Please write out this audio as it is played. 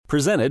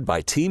Presented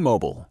by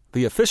T-Mobile,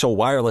 the official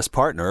wireless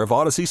partner of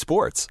Odyssey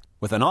Sports.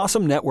 With an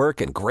awesome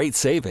network and great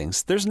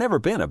savings, there's never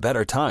been a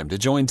better time to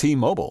join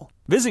T-Mobile.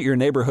 Visit your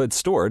neighborhood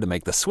store to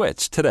make the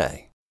switch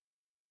today.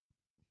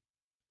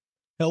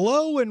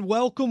 Hello and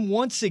welcome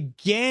once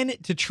again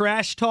to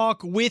Trash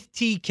Talk with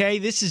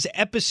TK. This is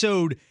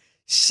episode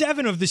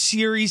 7 of the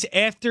series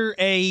after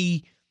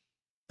an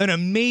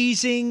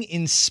amazing,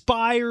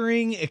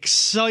 inspiring,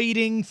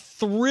 exciting,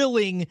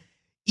 thrilling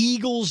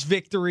Eagles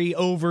victory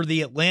over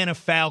the Atlanta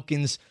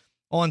Falcons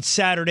on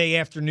Saturday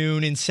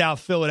afternoon in South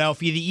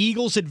Philadelphia. The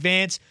Eagles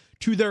advance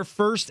to their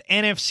first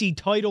NFC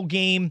title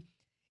game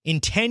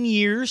in 10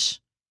 years.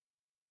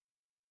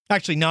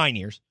 Actually, 9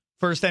 years.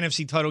 First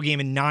NFC title game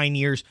in 9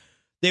 years.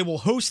 They will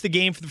host the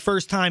game for the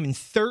first time in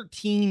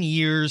 13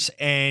 years,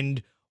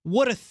 and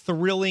what a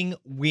thrilling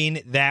win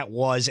that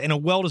was, and a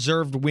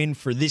well-deserved win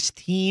for this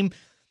team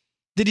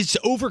that has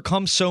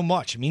overcome so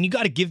much. I mean, you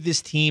got to give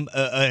this team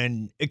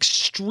an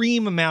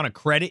extreme amount of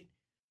credit.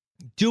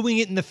 Doing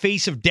it in the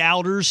face of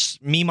doubters,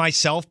 me,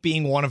 myself,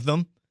 being one of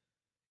them.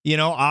 You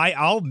know,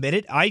 I'll admit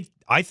it. I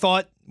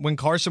thought when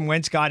Carson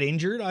Wentz got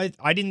injured,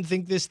 I didn't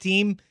think this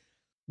team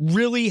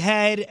really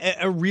had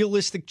a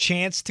realistic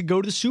chance to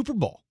go to the Super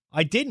Bowl.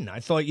 I didn't. I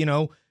thought, you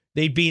know,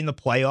 they'd be in the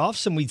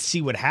playoffs and we'd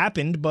see what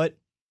happened, but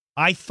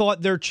I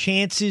thought their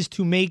chances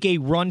to make a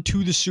run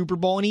to the Super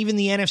Bowl and even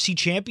the NFC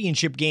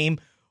Championship game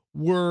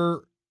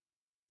were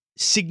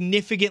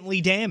significantly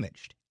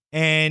damaged.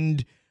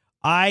 And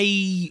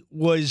I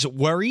was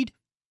worried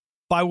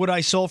by what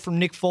I saw from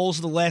Nick Foles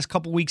the last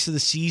couple weeks of the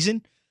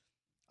season.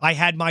 I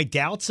had my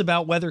doubts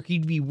about whether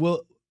he'd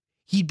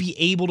be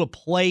able to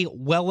play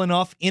well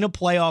enough in a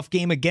playoff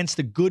game against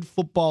a good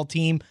football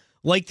team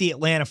like the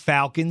Atlanta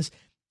Falcons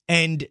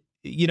and,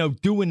 you know,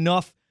 do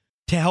enough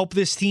to help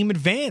this team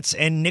advance.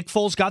 And Nick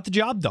Foles got the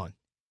job done.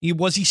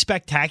 Was he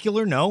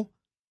spectacular? No.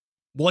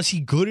 Was he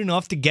good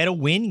enough to get a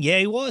win? Yeah,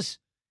 he was.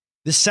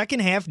 The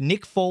second half,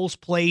 Nick Foles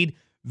played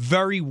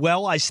very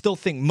well. I still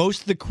think most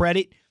of the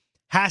credit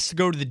has to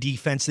go to the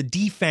defense. The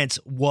defense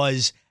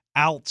was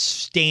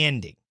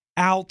outstanding.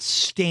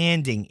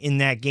 Outstanding in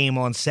that game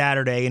on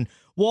Saturday. And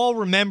we'll all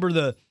remember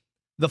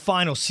the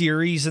final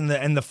series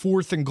and the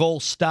fourth and goal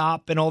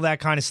stop and all that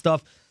kind of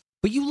stuff.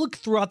 But you look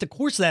throughout the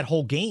course of that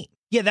whole game.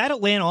 Yeah, that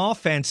Atlanta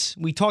offense,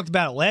 we talked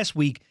about it last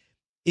week,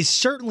 is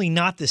certainly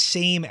not the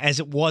same as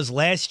it was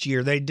last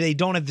year. They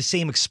don't have the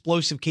same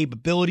explosive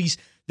capabilities.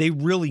 They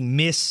really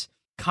miss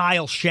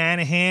Kyle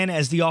Shanahan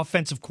as the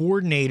offensive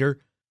coordinator.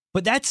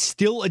 But that's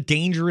still a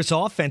dangerous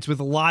offense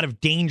with a lot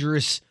of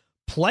dangerous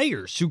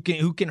players who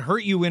can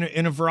hurt you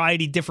in a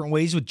variety of different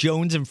ways with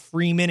Jones and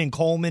Freeman and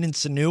Coleman and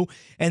Sanu.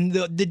 And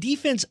the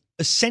defense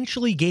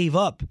essentially gave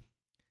up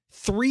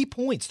 3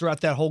 points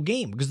throughout that whole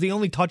game because the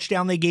only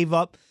touchdown they gave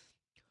up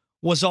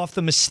was off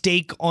the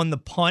mistake on the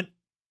punt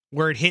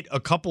where it hit a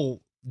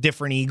couple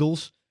different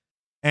Eagles.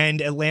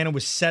 And Atlanta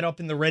was set up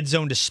in the red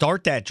zone to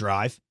start that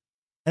drive.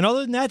 And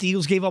other than that, the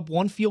Eagles gave up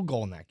one field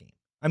goal in that game.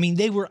 I mean,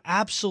 they were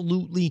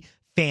absolutely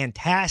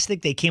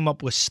fantastic. They came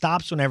up with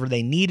stops whenever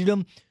they needed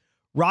them.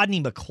 Rodney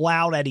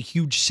McLeod had a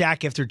huge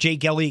sack after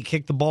Jake Elliott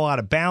kicked the ball out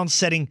of bounds,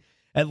 setting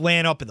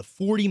Atlanta up at the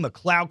 40.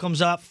 McLeod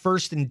comes up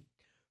first and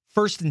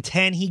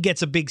 10. He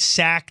gets a big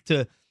sack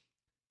to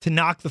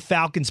knock the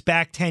Falcons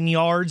back 10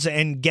 yards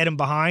and get them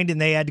behind,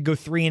 and they had to go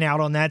 3 and out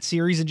on that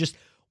series. And just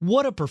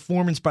what a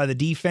performance by the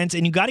defense.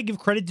 And you got to give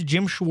credit to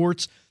Jim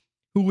Schwartz,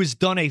 who has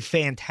done a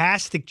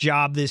fantastic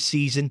job this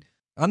season.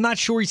 I'm not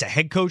sure he's a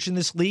head coach in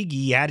this league.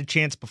 He had a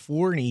chance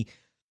before, and he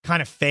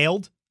kind of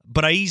failed.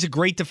 But he's a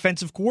great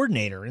defensive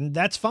coordinator, and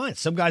that's fine.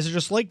 Some guys are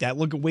just like that.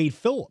 Look at Wade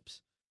Phillips.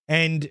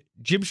 And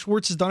Jim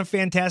Schwartz has done a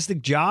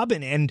fantastic job,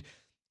 and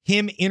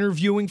him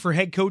interviewing for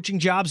head coaching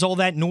jobs, all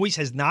that noise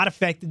has not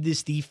affected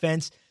this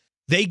defense.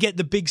 They get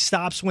the big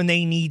stops when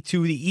they need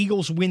to. The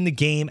Eagles win the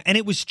game, and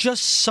it was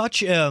just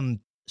such a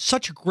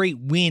great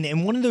win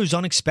and one of those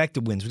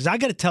unexpected wins. Because I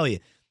got to tell you,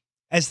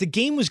 as the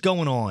game was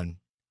going on,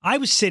 I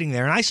was sitting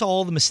there, and I saw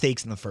all the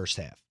mistakes in the first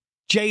half.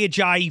 Jay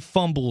Ajayi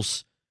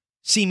fumbles,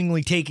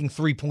 seemingly taking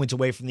 3 points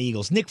away from the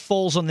Eagles. Nick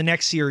Foles on the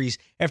next series,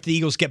 after the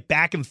Eagles get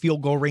back in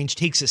field goal range,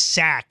 takes a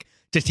sack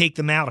to take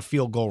them out of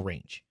field goal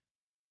range.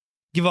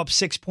 Give up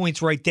 6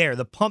 points right there.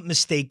 The punt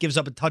mistake gives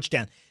up a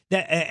touchdown.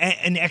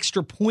 An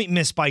extra point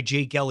missed by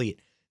Jake Elliott.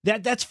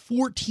 That's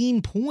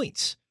 14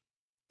 points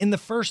in the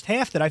first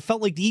half that I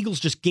felt like the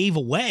Eagles just gave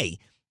away.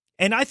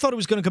 And I thought it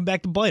was going to come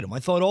back to bite them. I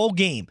thought all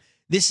game,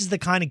 this is the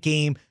kind of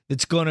game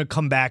that's going to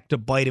come back to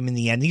bite them in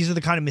the end. These are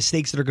the kind of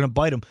mistakes that are going to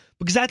bite them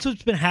because that's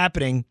what's been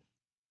happening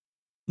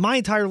my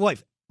entire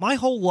life. My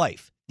whole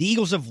life, the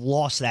Eagles have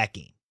lost that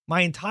game.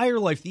 My entire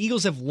life, the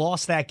Eagles have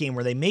lost that game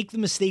where they make the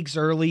mistakes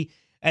early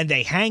and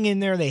they hang in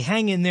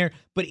there,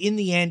 but in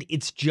the end,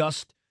 it's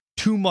just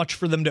too much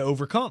for them to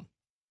overcome.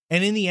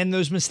 And in the end,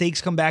 those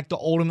mistakes come back to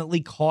ultimately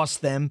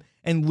cost them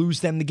and lose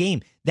them the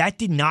game. That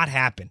did not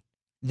happen.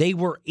 They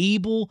were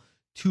able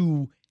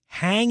to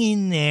hang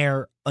in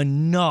there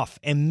enough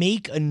and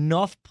make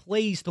enough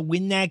plays to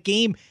win that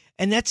game.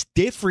 And that's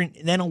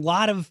different than a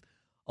lot of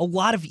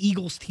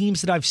Eagles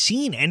teams that I've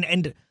seen.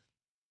 And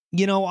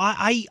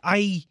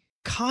I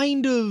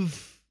kind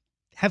of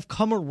have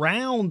come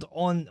around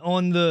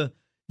on the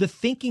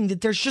thinking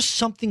that there's just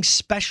something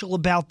special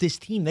about this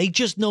team. They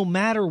just, no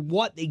matter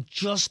what, they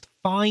just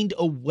find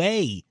a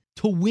way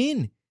to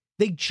win.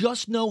 They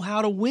just know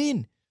how to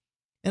win.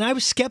 And I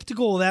was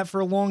skeptical of that for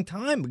a long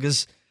time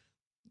because,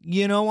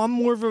 I'm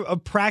more of a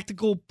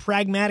practical,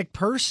 pragmatic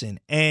person.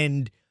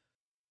 And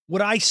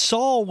what I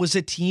saw was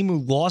a team who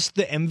lost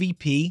the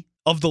MVP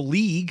of the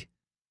league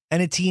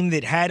and a team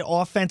that had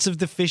offensive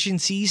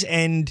deficiencies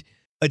and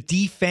a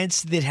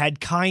defense that had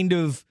kind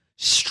of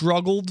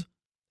struggled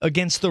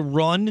against the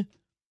run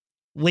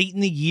late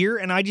in the year.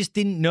 And I just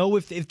didn't know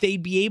if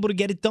they'd be able to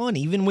get it done,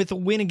 even with a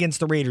win against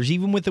the Raiders,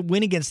 even with a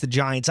win against the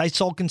Giants. I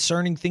saw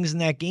concerning things in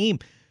that game,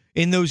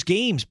 in those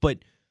games. But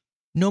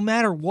no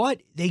matter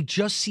what, they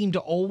just seem to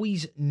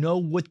always know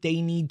what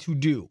they need to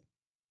do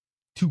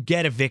to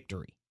get a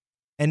victory.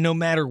 And no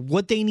matter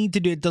what they need to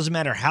do, it doesn't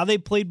matter how they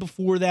played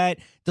before that,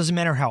 doesn't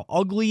matter how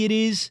ugly it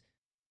is,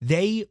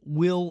 they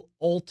will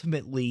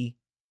ultimately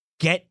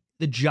get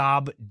the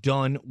job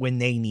done when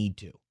they need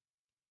to.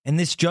 And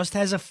this just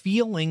has a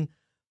feeling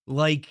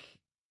like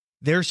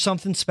there's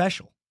something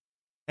special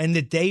and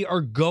that they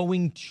are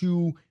going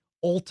to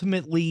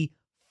ultimately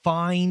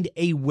find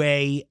a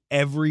way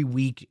every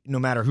week, no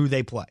matter who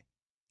they play.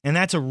 And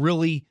that's a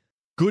really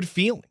good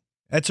feeling.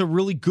 That's a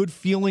really good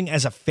feeling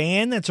as a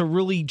fan. That's a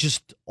really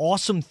just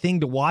awesome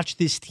thing to watch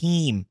this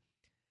team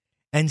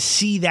and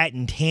see that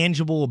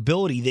intangible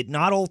ability that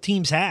not all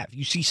teams have.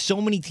 You see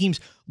so many teams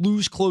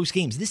lose close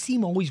games. This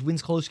team always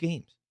wins close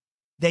games.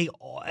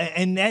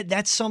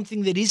 That's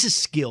something that is a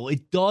skill.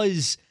 It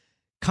does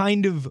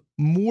kind of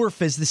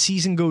morph as the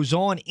season goes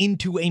on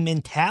into a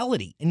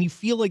mentality. And you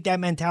feel like that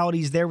mentality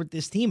is there with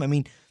this team. I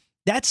mean,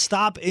 that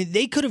stop,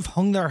 they could have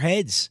hung their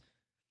heads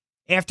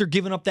after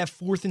giving up that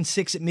 4th and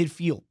 6 at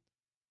midfield.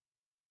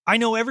 I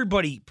know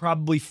everybody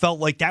probably felt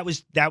like that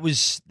was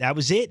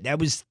it. That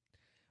was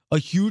a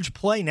huge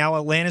play. Now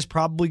Atlanta's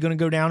probably going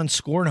to go down and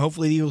score, and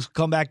hopefully the Eagles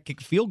come back and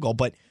kick a field goal.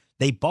 But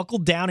they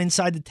buckled down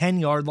inside the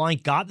 10-yard line,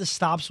 got the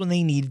stops when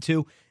they needed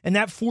to, and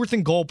that 4th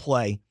and goal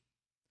play,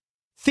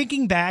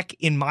 thinking back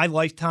in my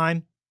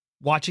lifetime,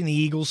 watching the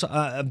Eagles,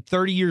 I'm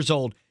 30 years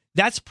old,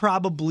 that's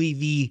probably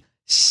the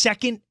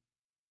second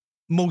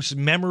most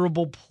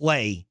memorable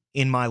play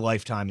in my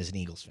lifetime as an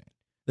Eagles fan.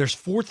 There's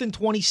 4th and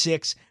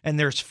 26, and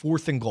there's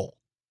 4th and goal.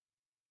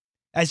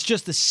 As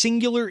just a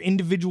singular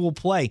individual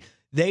play,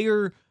 they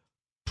are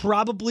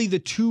probably the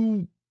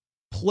two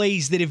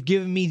plays that have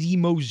given me the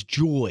most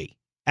joy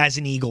as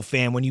an Eagle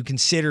fan when you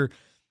consider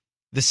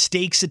the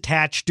stakes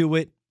attached to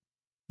it,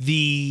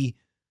 the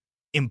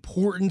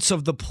importance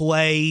of the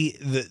play,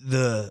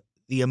 the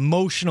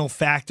emotional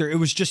factor. It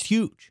was just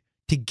huge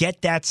to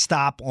get that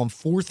stop on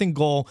 4th and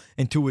goal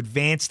and to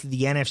advance to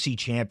the NFC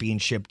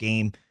Championship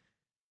game.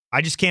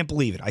 I just can't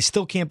believe it. I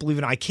still can't believe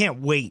it. I can't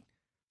wait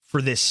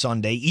for this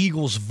Sunday.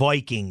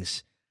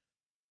 Eagles-Vikings.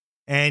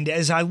 And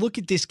as I look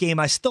at this game,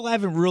 I still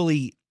haven't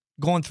really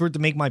gone through it to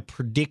make my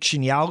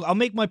prediction. Yeah, I'll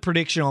make my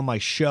prediction on my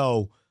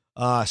show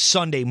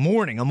Sunday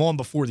morning. I'm on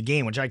before the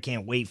game, which I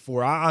can't wait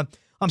for. I'm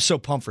so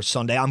pumped for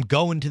Sunday. I'm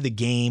going to the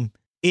game.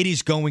 It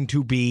is going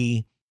to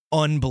be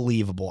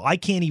unbelievable. I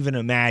can't even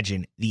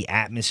imagine the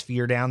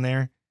atmosphere down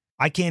there.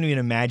 I can't even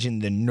imagine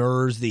the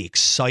nerves, the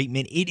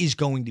excitement. It is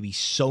going to be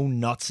so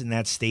nuts in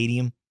that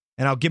stadium.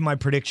 And I'll give my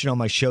prediction on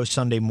my show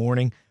Sunday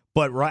morning.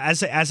 But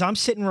as I'm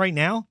sitting right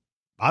now,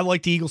 I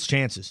like the Eagles'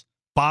 chances.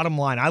 Bottom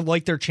line, I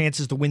like their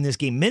chances to win this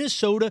game.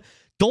 Minnesota,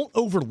 don't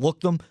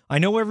overlook them. I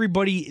know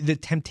everybody, the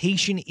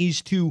temptation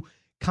is to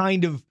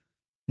kind of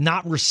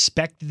not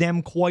respect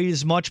them quite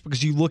as much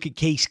because you look at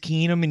Case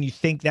Keenum and you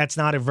think that's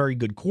not a very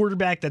good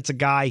quarterback. That's a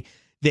guy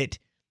that,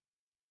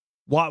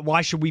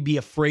 why should we be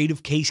afraid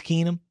of Case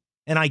Keenum?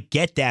 And I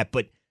get that,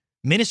 but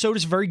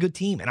Minnesota's a very good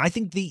team. And I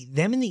think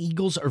them and the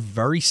Eagles are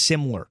very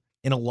similar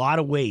in a lot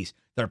of ways.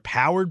 They're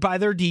powered by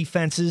their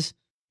defenses,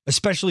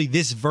 especially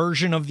this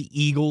version of the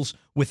Eagles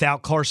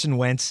without Carson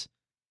Wentz.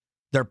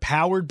 They're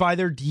powered by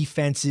their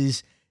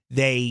defenses.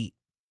 They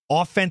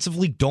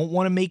offensively don't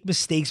want to make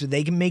mistakes, but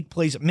they can make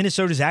plays.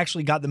 Minnesota's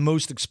actually got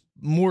the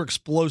more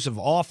explosive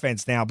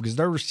offense now because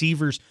their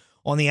receivers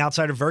on the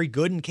outside are very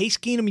good. And Case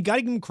Keenum, you got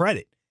to give him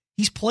credit.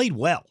 He's played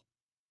well.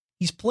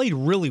 He's played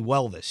really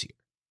well this year.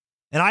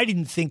 And I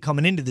didn't think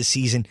coming into the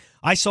season,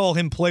 I saw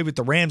him play with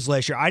the Rams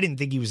last year. I didn't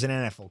think he was an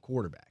NFL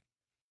quarterback.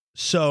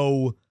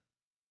 So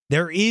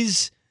there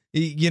is,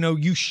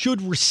 you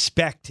should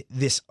respect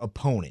this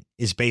opponent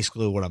is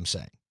basically what I'm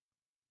saying.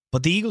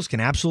 But the Eagles can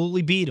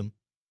absolutely beat him.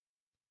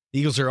 The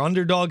Eagles are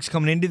underdogs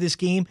coming into this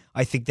game.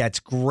 I think that's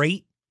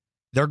great.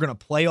 They're going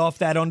to play off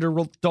that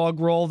underdog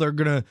role. They're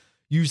going to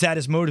use that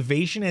as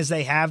motivation as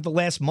they have the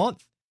last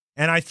month.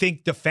 And I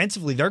think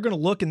defensively, they're going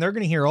to look and they're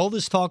going to hear all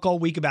this talk all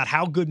week about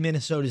how good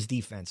Minnesota's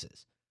defense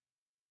is.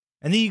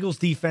 And the Eagles'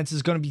 defense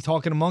is going to be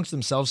talking amongst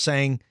themselves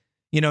saying,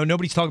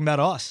 nobody's talking about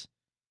us.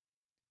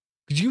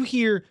 Could you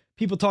hear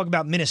people talk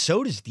about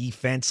Minnesota's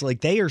defense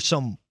like they are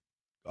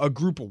a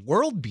group of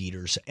world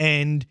beaters?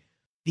 And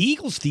the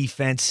Eagles'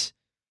 defense,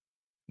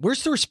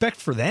 where's the respect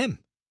for them?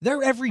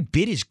 they're every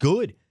bit as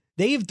good.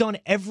 They have done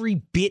every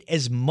bit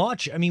as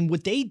much. I mean,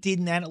 what they did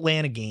in that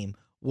Atlanta game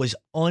was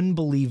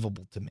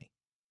unbelievable to me.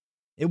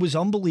 It was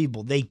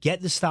unbelievable. They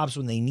get the stops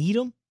when they need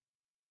them,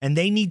 and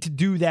they need to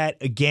do that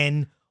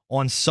again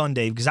on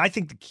Sunday, because I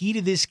think the key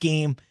to this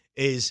game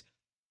is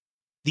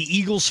the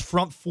Eagles'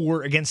 front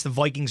four against the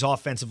Vikings'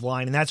 offensive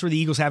line, and that's where the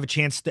Eagles have a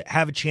chance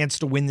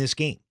to win this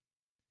game.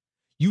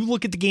 You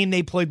look at the game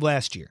they played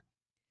last year,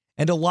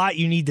 and a lot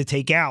you need to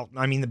take out.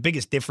 I mean, the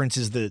biggest difference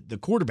is the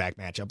quarterback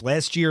matchup.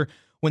 Last year,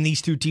 when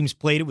these two teams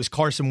played, it was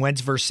Carson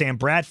Wentz versus Sam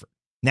Bradford.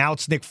 Now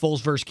it's Nick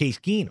Foles versus Case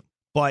Keenum.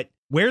 But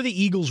where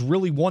the Eagles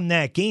really won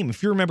that game,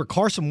 if you remember,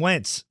 Carson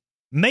Wentz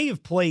may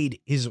have played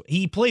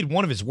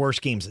one of his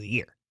worst games of the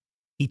year.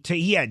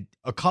 He had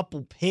a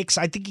couple picks.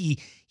 I think he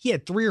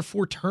had 3 or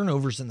 4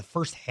 turnovers in the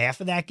first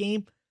half of that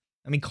game.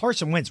 I mean,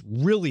 Carson Wentz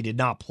really did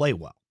not play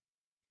well.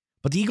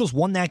 But the Eagles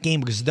won that game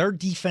because their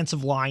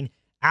defensive line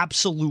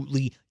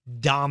absolutely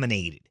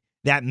dominated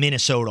that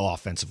Minnesota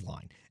offensive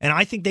line. And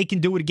I think they can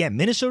do it again.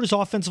 Minnesota's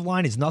offensive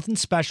line is nothing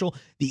special.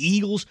 The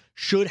Eagles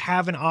should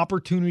have an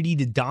opportunity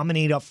to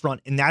dominate up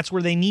front, and that's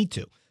where they need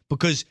to.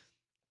 Because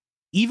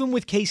even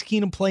with Case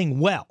Keenum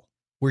playing well,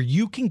 where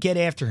you can get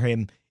after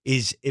him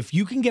is if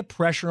you can get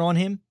pressure on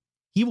him,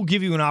 he will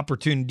give you an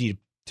opportunity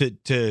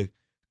to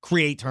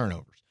create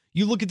turnovers.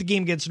 You look at the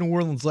game against New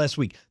Orleans last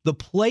week. The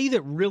play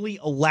that really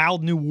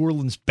allowed New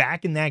Orleans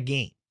back in that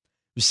game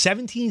was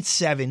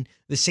 17-7.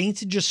 The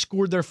Saints had just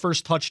scored their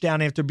first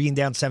touchdown after being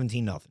down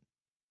 17-0.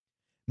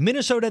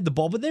 Minnesota had the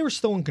ball, but they were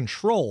still in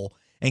control,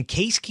 and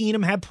Case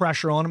Keenum had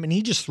pressure on him, and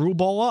he just threw a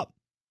ball up.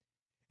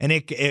 And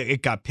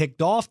it got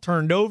picked off,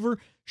 turned over,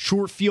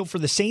 short field for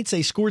the Saints.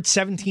 They scored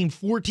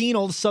 17-14.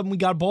 All of a sudden, we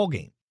got a ball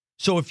game.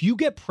 So if you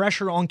get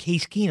pressure on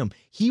Case Keenum,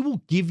 he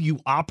will give you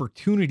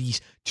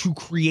opportunities to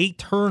create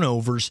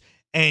turnovers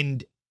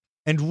and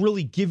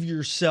really give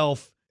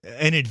yourself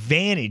an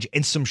advantage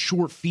in some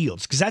short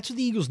fields, because that's what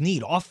the Eagles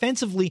need.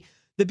 Offensively,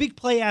 the big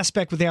play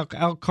aspect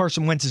without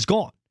Carson Wentz is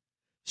gone.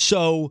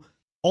 So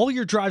all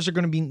your drives are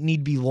going to need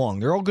to be long.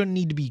 They're all going to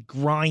need to be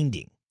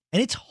grinding. And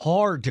it's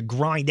hard to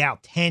grind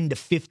out 10 to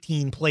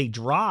 15 play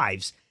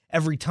drives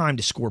every time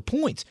to score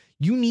points.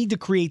 You need to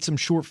create some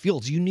short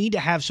fields. You need to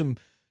have some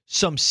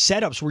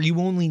setups where you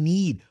only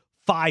need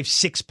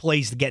 5-6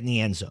 plays to get in the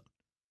end zone.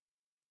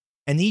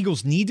 And the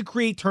Eagles need to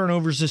create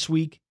turnovers this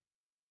week.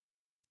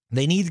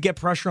 They need to get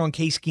pressure on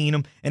Case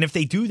Keenum. And if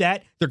they do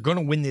that, they're going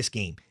to win this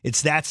game.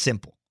 It's that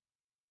simple.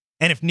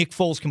 And if Nick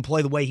Foles can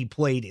play the way he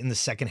played in the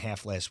second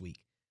half last week.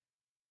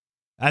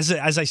 As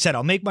I said,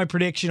 I'll make my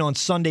prediction on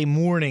Sunday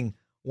morning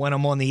when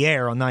I'm on the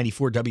air on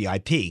 94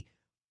 WIP.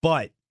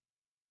 But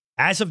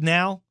as of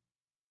now,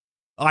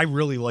 I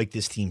really like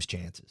this team's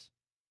chances.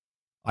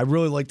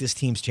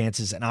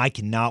 And I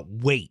cannot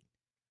wait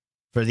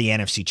for the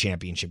NFC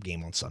Championship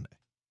game on Sunday.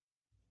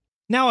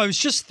 Now, I was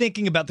just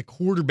thinking about the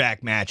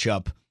quarterback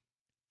matchup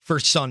for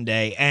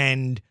Sunday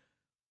and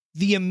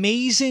the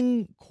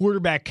amazing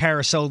quarterback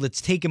carousel that's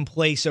taken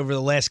place over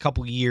the last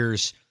couple of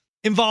years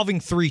involving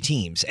 3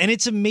 teams. And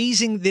it's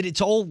amazing that it's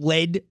all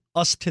led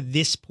us to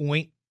this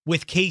point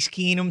with Case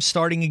Keenum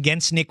starting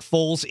against Nick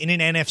Foles in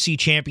an NFC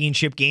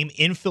Championship game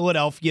in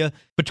Philadelphia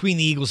between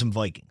the Eagles and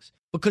Vikings.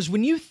 Because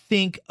when you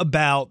think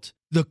about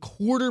the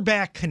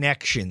quarterback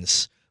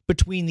connections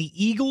between the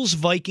Eagles,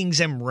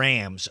 Vikings, and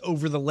Rams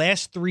over the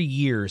last 3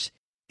 years,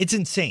 it's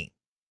insane.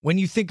 When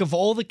you think of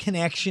all the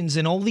connections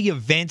and all the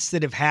events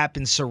that have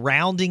happened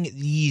surrounding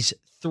these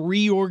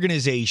 3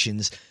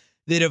 organizations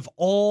that have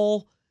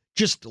all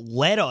just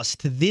led us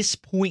to this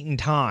point in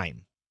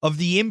time of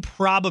the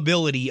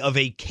improbability of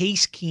a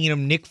Case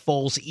Keenum, Nick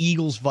Foles,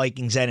 Eagles,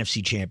 Vikings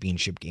NFC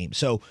Championship game.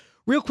 So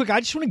real quick, I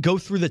just want to go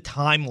through the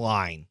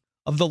timeline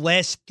of the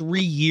last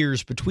 3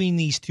 years between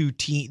these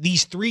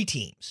 3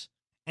 teams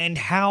and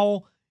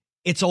how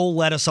it's all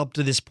led us up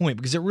to this point,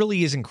 because it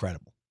really is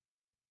incredible.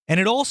 And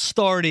it all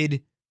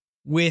started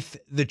with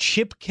the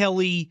Chip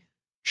Kelly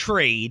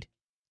trade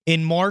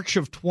in March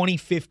of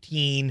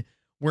 2015,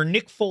 where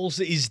Nick Foles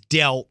is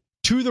dealt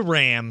to the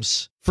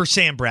Rams for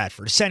Sam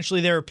Bradford.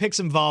 Essentially, there were picks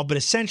involved, but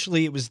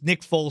essentially it was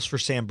Nick Foles for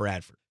Sam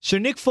Bradford. So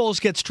Nick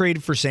Foles gets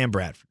traded for Sam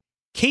Bradford.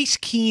 Case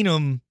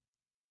Keenum,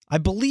 I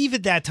believe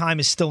at that time,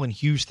 is still in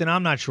Houston.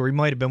 I'm not sure. He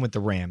might have been with the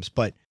Rams.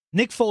 But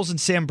Nick Foles and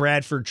Sam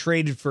Bradford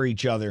traded for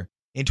each other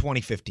in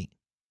 2015.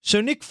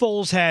 So Nick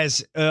Foles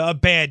has a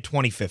bad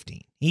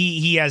 2015.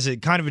 He has a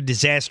kind of a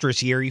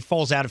disastrous year. He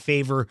falls out of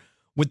favor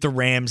with the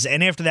Rams.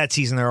 And after that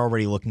season, they're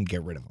already looking to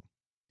get rid of him.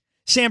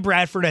 Sam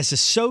Bradford has a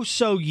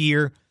so-so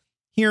year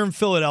here in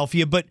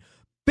Philadelphia. But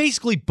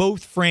basically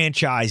both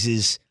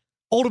franchises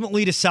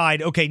ultimately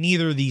decide, okay,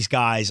 neither of these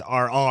guys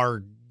are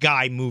our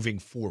guy moving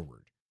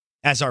forward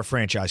as our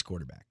franchise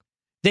quarterback.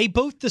 They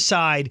both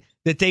decide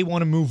that they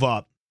want to move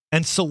up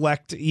and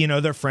select,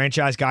 their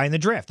franchise guy in the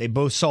draft. They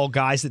both saw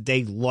guys that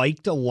they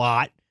liked a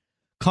lot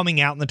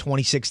coming out in the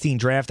 2016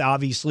 draft.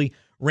 Obviously,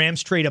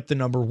 Rams trade up to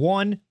number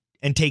 1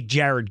 and take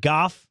Jared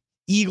Goff.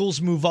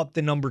 Eagles move up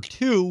to number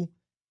 2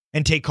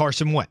 and take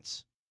Carson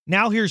Wentz.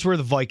 Now here's where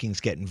the Vikings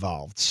get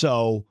involved.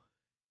 So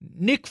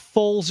Nick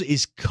Foles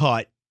is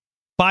cut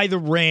by the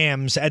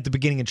Rams at the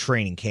beginning of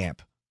training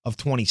camp of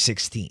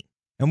 2016.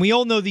 And we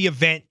all know the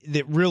event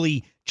that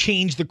really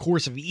changed the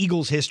course of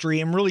Eagles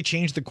history and really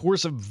changed the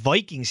course of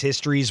Vikings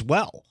history as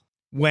well.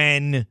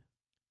 When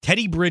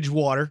Teddy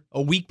Bridgewater,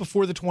 a week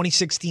before the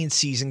 2016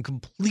 season,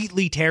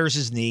 completely tears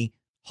his knee.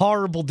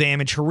 Horrible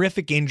damage,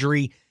 horrific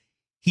injury.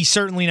 He's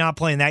certainly not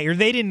playing that year.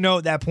 They didn't know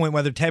at that point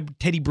whether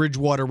Teddy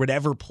Bridgewater would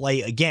ever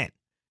play again.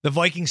 The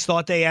Vikings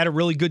thought they had a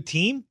really good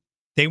team.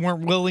 They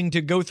weren't willing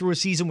to go through a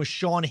season with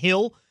Shaun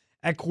Hill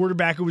at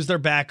quarterback, who was their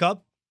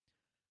backup.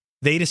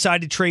 They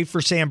decided to trade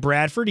for Sam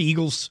Bradford. The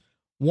Eagles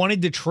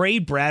wanted to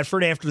trade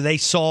Bradford after they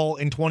saw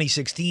in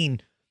 2016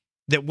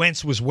 that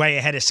Wentz was way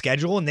ahead of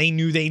schedule, and they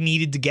knew they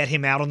needed to get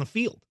him out on the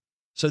field.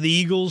 So the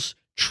Eagles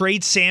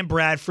trade Sam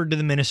Bradford to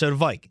the Minnesota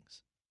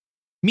Vikings.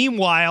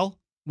 Meanwhile,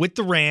 with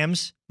the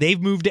Rams,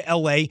 they've moved to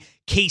L.A.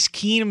 Case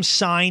Keenum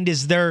signed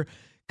as their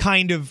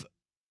kind of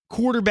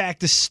quarterback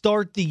to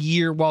start the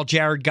year while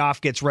Jared Goff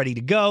gets ready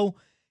to go.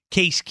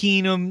 Case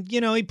Keenum,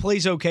 he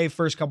plays okay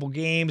first couple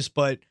games,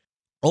 but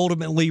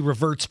ultimately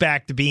reverts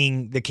back to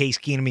being the Case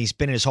Keenum he's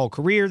been his whole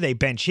career. They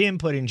bench him,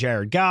 put in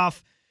Jared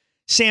Goff.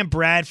 Sam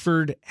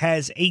Bradford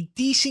has a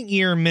decent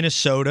year in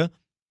Minnesota,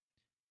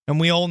 and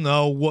we all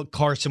know what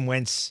Carson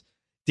Wentz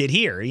did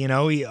here.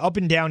 He up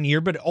and down year,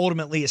 but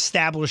ultimately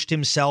established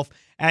himself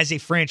as a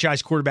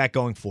franchise quarterback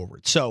going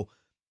forward. So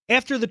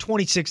after the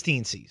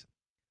 2016 season,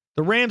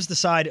 the Rams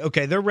decide,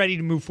 okay, they're ready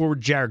to move forward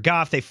with Jared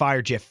Goff. They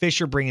fire Jeff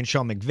Fisher, bring in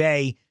Sean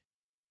McVay.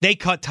 They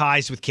cut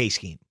ties with Case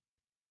Keenum.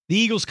 The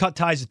Eagles cut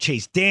ties with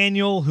Chase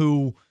Daniel,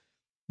 who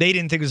they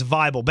didn't think was a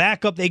viable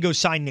backup. They go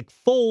sign Nick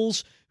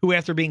Foles, who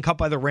after being cut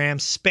by the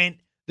Rams, spent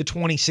the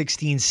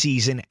 2016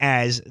 season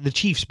as the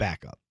Chiefs'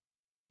 backup.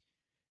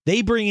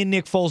 They bring in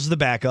Nick Foles as the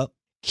backup.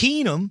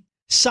 Keenum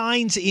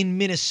signs in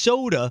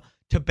Minnesota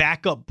to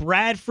back up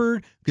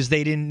Bradford because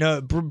they didn't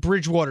know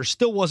Bridgewater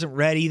still wasn't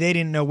ready. They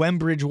didn't know when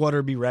Bridgewater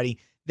would be ready.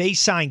 They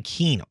signed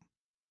Keenum.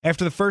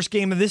 After the first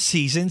game of this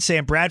season,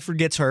 Sam Bradford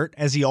gets hurt,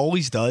 as he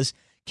always does.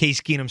 Case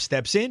Keenum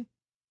steps in,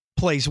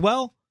 plays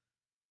well.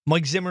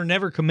 Mike Zimmer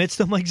never commits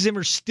to him. Mike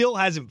Zimmer still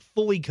hasn't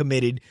fully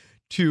committed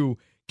to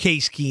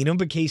Case Keenum,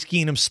 but Case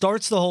Keenum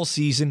starts the whole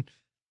season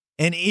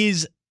and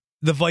is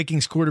the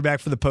Vikings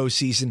quarterback for the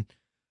postseason.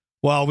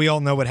 Well, we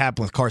all know what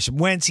happened with Carson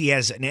Wentz. He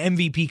has an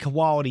MVP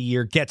quality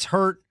year, gets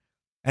hurt,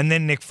 and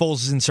then Nick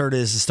Foles is inserted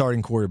as the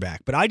starting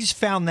quarterback. But I just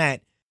found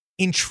that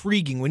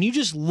intriguing. When you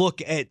just look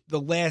at the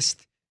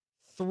last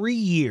 3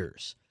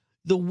 years,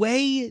 the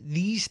way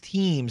these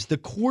teams, the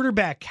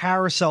quarterback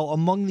carousel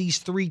among these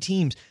three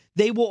teams,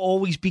 they will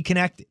always be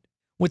connected.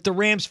 With the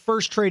Rams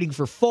first trading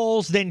for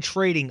Foles, then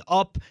trading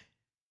up,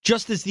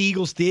 just as the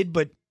Eagles did,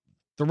 but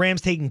the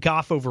Rams taking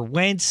Goff over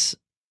Wentz.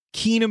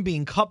 Keenum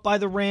being cut by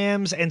the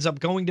Rams, ends up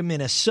going to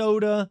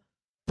Minnesota.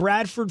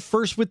 Bradford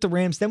first with the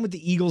Rams, then with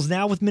the Eagles,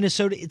 now with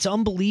Minnesota. It's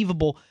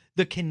unbelievable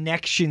the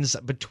connections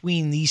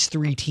between these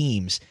three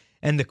teams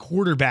and the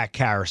quarterback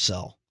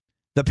carousel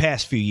the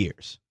past few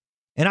years.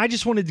 And I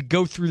just wanted to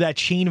go through that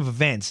chain of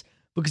events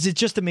because it's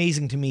just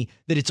amazing to me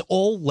that it's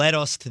all led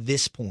us to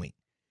this point.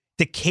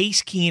 The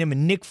Case Keenum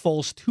and Nick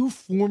Foles, two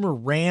former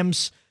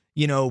Rams,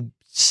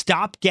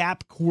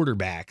 stopgap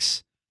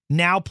quarterbacks,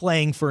 now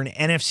playing for an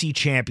NFC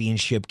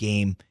championship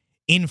game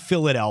in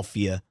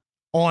Philadelphia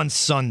on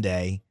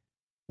Sunday,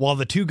 while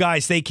the two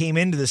guys they came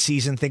into the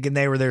season thinking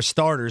they were their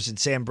starters, and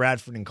Sam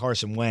Bradford and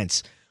Carson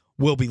Wentz,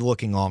 will be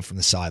looking on from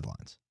the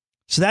sidelines.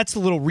 So that's the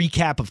little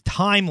recap of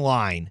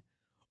timeline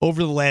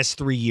over the last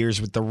 3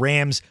 years with the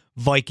Rams,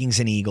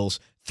 Vikings, and Eagles,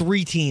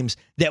 three teams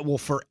that will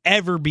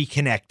forever be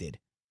connected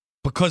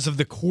because of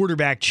the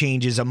quarterback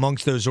changes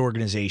amongst those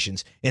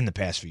organizations in the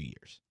past few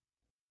years.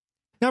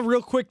 Now,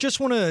 real quick, just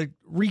want to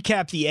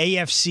recap the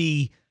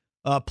AFC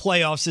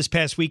playoffs this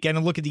past weekend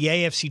and look at the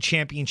AFC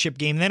Championship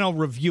game. Then I'll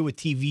review a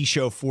TV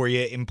show for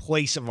you in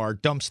place of our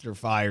Dumpster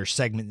Fire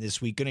segment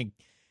this week. Going to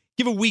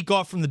give a week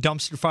off from the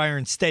Dumpster Fire,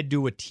 instead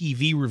do a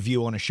TV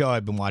review on a show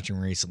I've been watching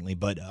recently.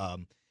 But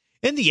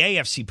in the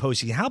AFC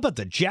postseason, how about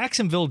the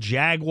Jacksonville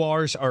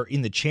Jaguars are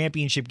in the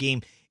championship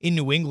game in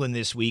New England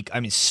this week? I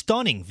mean,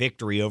 stunning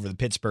victory over the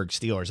Pittsburgh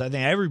Steelers. I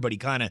think everybody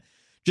kind of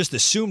just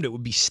assumed it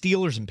would be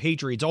Steelers and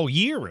Patriots all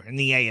year in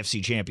the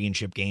AFC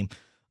Championship game.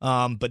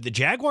 But the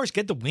Jaguars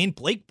get the win.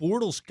 Blake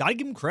Bortles, got to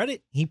give him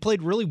credit. He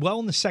played really well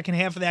in the second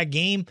half of that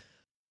game,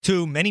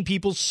 to many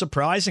people's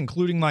surprise,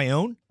 including my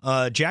own.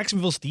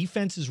 Jacksonville's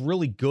defense is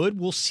really good.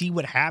 We'll see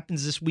what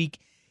happens this week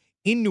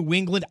in New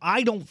England.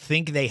 I don't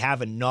think they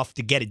have enough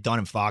to get it done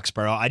in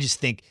Foxborough. I just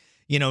think,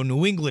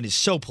 New England is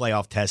so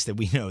playoff tested.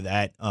 We know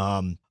that.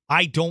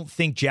 I don't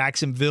think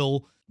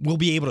Jacksonville will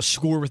be able to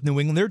score with New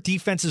England. Their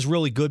defense is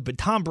really good, but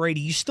Tom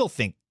Brady, you still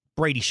think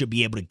Brady should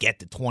be able to get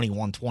to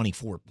 21,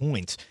 24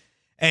 points.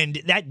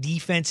 And that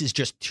defense is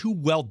just too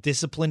well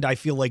disciplined, I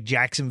feel like,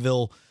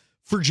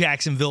 for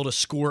Jacksonville to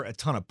score a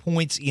ton of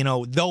points.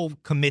 They'll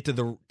commit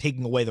to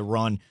taking away the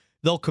run.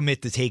 They'll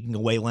commit to taking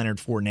away Leonard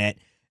Fournette,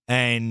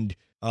 and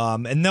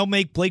they'll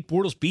make Blake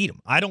Bortles beat him.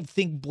 I don't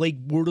think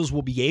Blake Bortles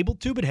will be able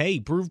to, but hey,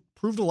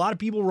 proved a lot of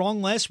people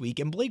wrong last week.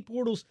 And Blake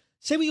Bortles,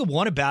 say what you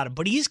want about him,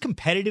 but he is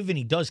competitive and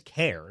he does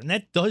care, and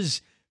that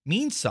does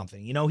mean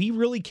something. You know, he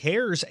really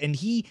cares, and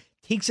he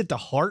takes it to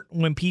heart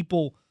when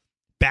people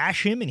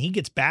bash him, and he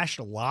gets bashed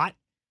a lot.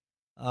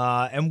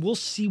 And we'll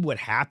see what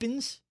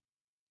happens.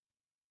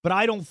 But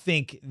I don't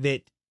think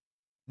that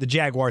the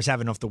Jaguars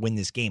have enough to win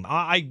this game.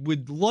 I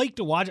would like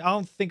to watch. I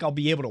don't think I'll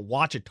be able to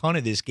watch a ton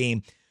of this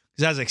game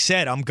because, as I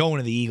said, I'm going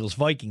to the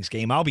Eagles-Vikings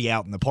game. I'll be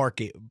out in the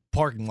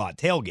parking lot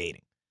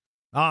tailgating.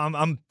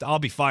 I'll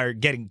be fired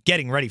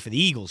getting ready for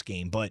the Eagles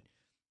game. But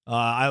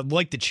I'd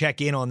like to check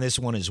in on this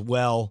one as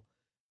well.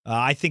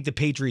 I think the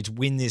Patriots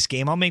win this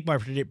game. I'll make my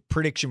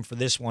prediction for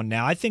this one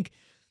now. I think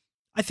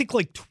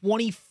like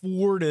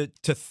 24 to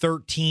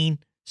 13,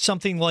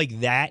 something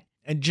like that.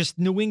 And just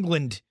New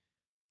England,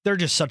 they're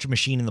just such a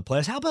machine in the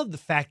playoffs. How about the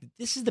fact that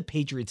this is the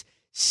Patriots'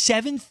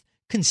 7th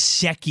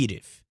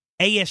consecutive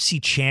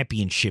AFC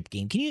championship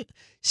game?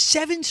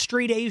 7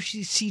 straight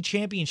AFC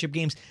championship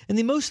games. And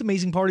the most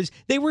amazing part is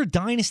they were a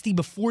dynasty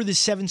before the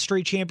 7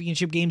 straight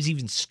championship games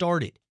even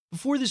started.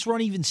 Before this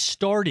run even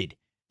started,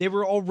 they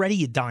were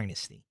already a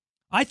dynasty.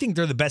 I think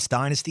they're the best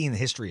dynasty in the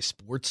history of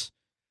sports.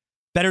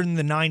 Better than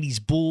the 90s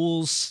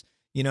Bulls,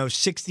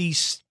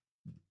 60s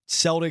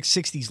Celtics,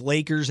 60s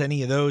Lakers,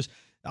 any of those.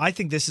 I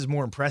think this is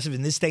more impressive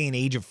in this day and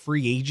age of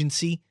free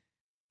agency.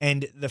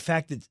 And the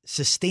fact that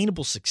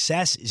sustainable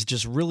success is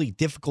just really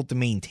difficult to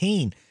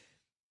maintain,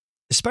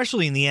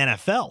 especially in the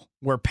NFL,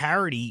 where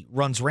parity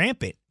runs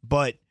rampant.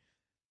 But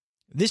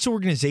this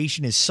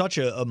organization is such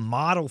a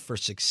model for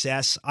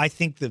success. I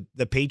think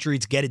the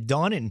Patriots get it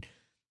done, and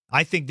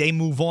I think they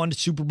move on to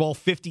Super Bowl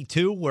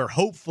 52, where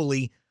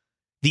hopefully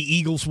the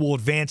Eagles will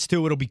advance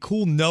too. It'll be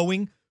cool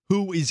knowing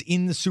who is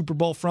in the Super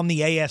Bowl from the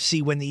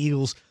AFC when the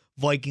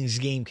Eagles-Vikings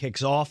game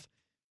kicks off.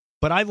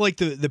 But I like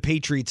the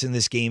Patriots in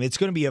this game. It's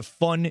going to be a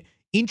fun,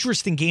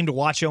 interesting game to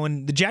watch.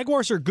 And the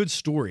Jaguars are a good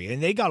story,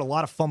 and they got a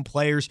lot of fun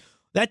players.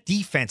 That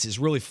defense is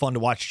really fun to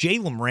watch.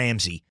 Jalen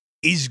Ramsey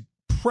is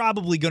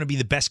probably going to be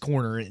the best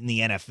corner in the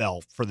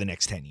NFL for the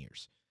next 10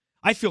 years.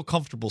 I feel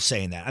comfortable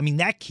saying that. I mean,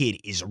 that kid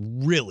is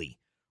really,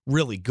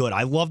 really good.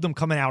 I loved him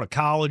coming out of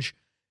college.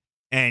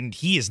 And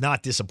he is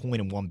not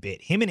disappointing one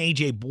bit. Him and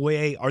A.J.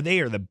 Boye are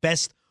the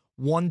best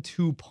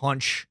 1-2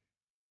 punch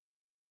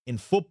in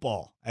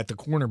football at the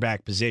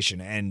cornerback position.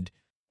 And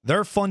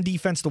they're a fun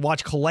defense to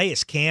watch. Calais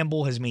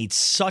Campbell has made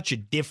such a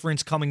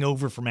difference coming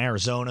over from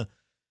Arizona.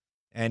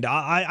 And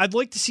I'd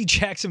like to see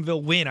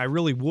Jacksonville win. I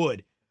really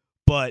would.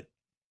 But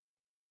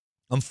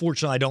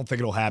unfortunately, I don't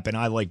think it'll happen.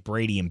 I like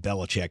Brady and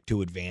Belichick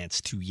to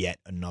advance to yet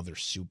another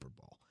Super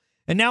Bowl.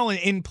 And now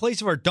in place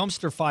of our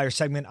dumpster fire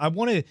segment, I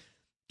want to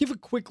give a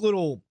quick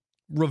little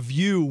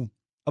review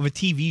of a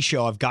TV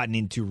show I've gotten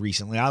into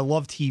recently. I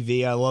love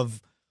TV. I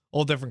love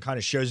all different kind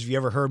of shows. If you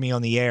ever heard me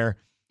on the air,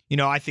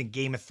 I think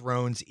Game of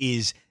Thrones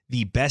is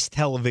the best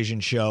television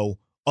show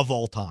of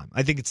all time.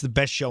 I think it's the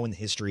best show in the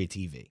history of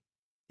TV.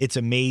 It's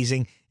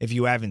amazing. If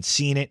you haven't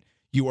seen it,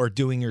 you are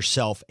doing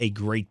yourself a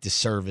great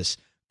disservice.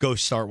 Go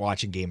start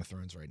watching Game of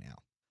Thrones right now.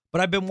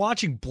 But I've been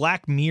watching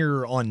Black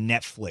Mirror on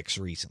Netflix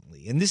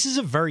recently, and this is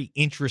a very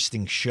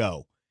interesting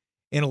show.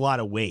 In a lot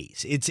of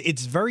ways.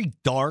 It's very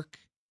dark.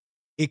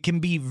 It can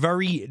be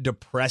very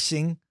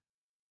depressing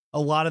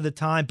a lot of the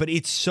time, but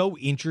it's so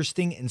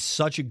interesting and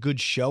such a good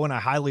show, and I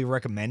highly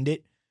recommend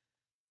it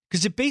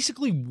because it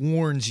basically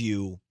warns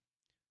you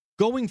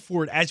going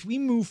forward as we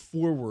move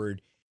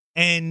forward,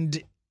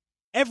 and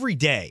every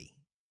day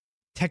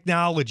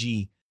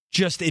technology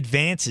just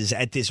advances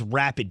at this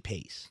rapid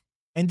pace.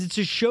 And it's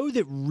a show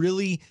that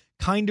really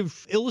kind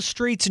of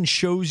illustrates and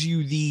shows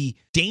you the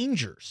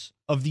dangers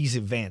of these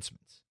advancements.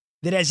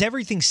 That as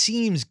everything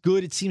seems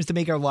good, it seems to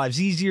make our lives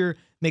easier,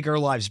 make our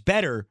lives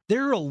better.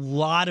 There are a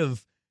lot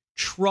of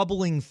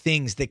troubling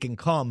things that can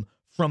come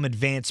from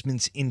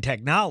advancements in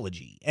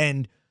technology.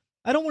 And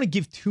I don't want to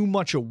give too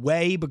much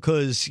away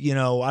because, I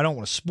don't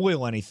want to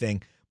spoil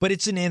anything, but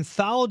it's an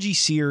anthology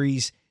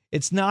series.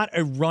 It's not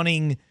a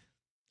running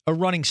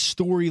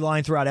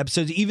storyline throughout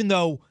episodes, even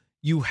though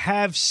you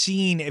have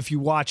seen, if you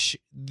watch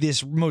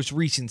this most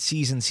recent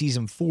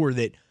season 4,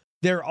 that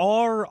there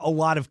are a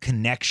lot of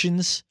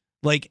connections.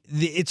 Like,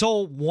 it's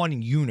all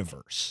one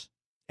universe.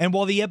 And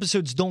while the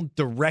episodes don't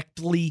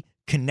directly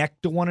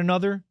connect to one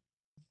another,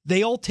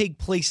 they all take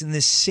place in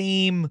this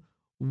same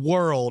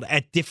world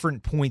at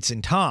different points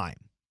in time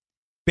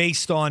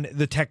based on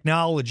the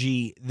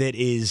technology that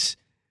is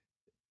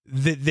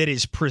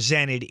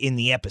presented in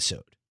the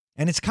episode.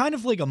 And it's kind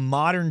of like a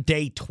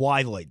modern-day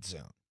Twilight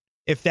Zone,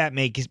 if that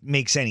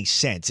makes any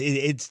sense.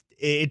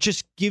 It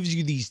just gives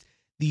you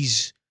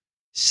these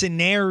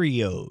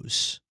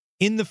scenarios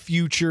in the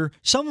future.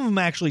 Some of them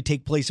actually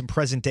take place in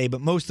present day,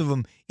 but most of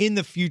them in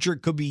the future.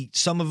 It could be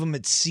some of them,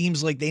 it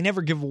seems like they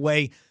never give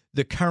away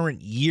the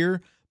current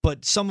year,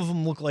 but some of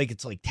them look like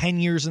it's like 10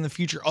 years in the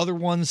future. Other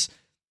ones,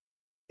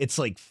 it's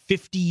like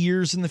 50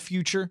 years in the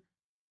future.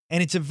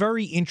 And it's a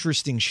very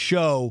interesting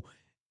show.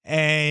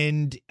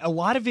 And a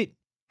lot of it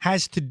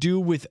has to do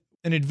with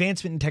an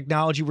advancement in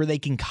technology where they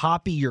can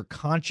copy your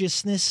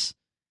consciousness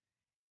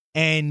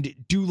and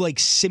do like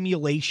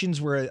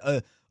simulations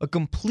where a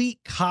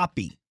complete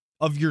copy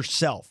of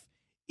yourself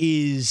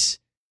is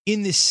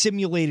in this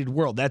simulated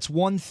world. That's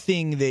one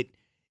thing that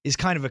is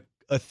kind of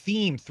a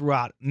theme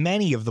throughout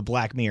many of the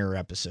Black Mirror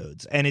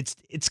episodes. And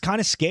it's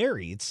kind of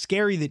scary. It's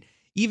scary that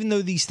even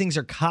though these things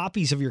are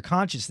copies of your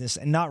consciousness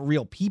and not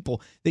real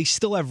people, they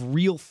still have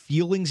real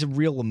feelings and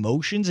real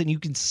emotions. And you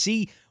can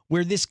see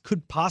where this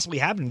could possibly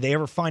happen if they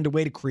ever find a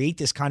way to create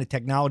this kind of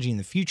technology in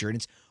the future. And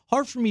it's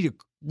hard for me to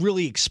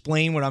really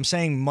explain. What I'm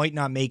saying might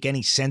not make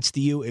any sense to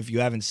you if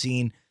you haven't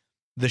seen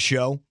the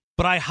show,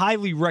 but I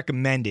highly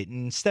recommend it.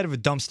 And instead of a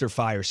dumpster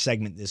fire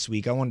segment this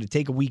week, I wanted to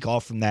take a week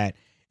off from that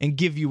and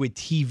give you a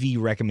TV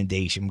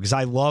recommendation, because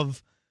I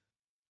love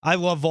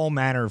all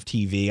manner of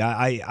TV.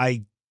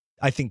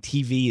 I think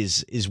TV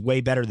is way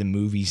better than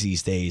movies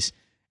these days,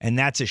 and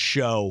that's a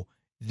show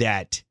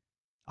that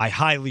I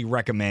highly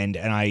recommend,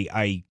 and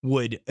I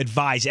would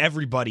advise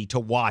everybody to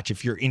watch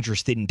if you're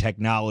interested in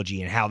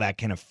technology and how that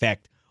can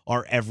affect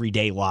our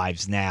everyday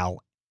lives now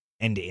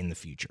and in the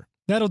future.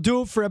 That'll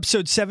do it for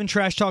episode 7,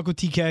 Trash Talk with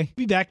TK.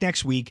 Be back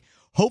next week,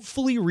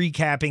 hopefully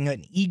recapping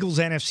an Eagles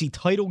NFC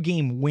title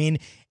game win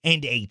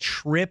and a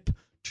trip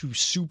to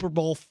Super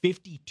Bowl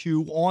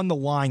 52 on the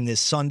line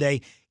this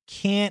Sunday.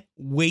 Can't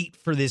wait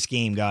for this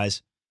game,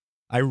 guys.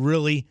 I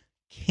really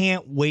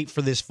can't wait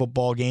for this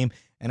football game.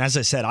 And as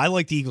I said, I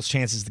like the Eagles'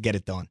 chances to get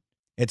it done.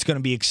 It's going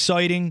to be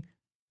exciting.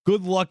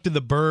 Good luck to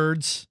the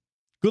Birds.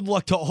 Good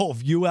luck to all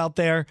of you out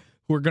there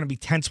who are going to be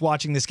tense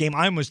watching this game.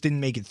 I almost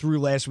didn't make it through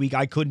last week.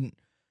 I couldn't.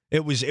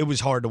 It was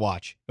hard to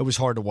watch. It was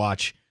hard to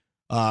watch.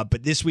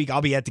 But this week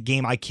I'll be at the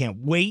game. I can't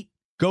wait.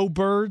 Go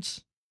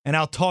Birds. And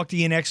I'll talk to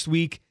you next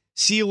week.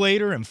 See you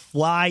later, and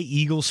fly,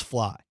 Eagles,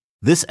 fly.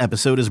 This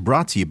episode is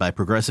brought to you by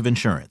Progressive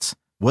Insurance.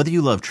 Whether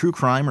you love true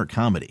crime or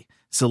comedy,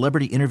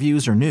 celebrity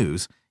interviews or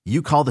news,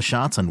 you call the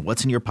shots on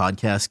what's in your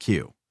podcast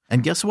queue.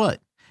 And guess what?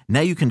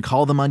 Now you can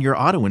call them on your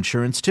auto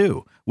insurance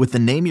too with the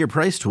Name Your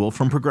Price tool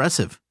from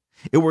Progressive.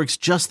 It works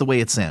just the way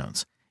it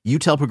sounds. You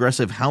tell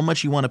Progressive how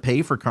much you want to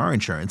pay for car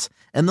insurance,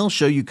 and they'll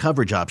show you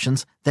coverage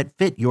options that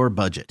fit your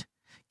budget.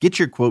 Get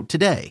your quote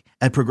today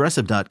at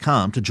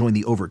Progressive.com to join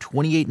the over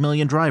 28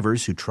 million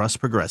drivers who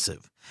trust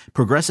Progressive.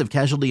 Progressive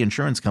Casualty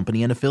Insurance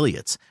Company and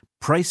Affiliates.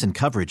 Price and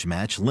coverage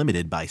match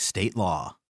limited by state law.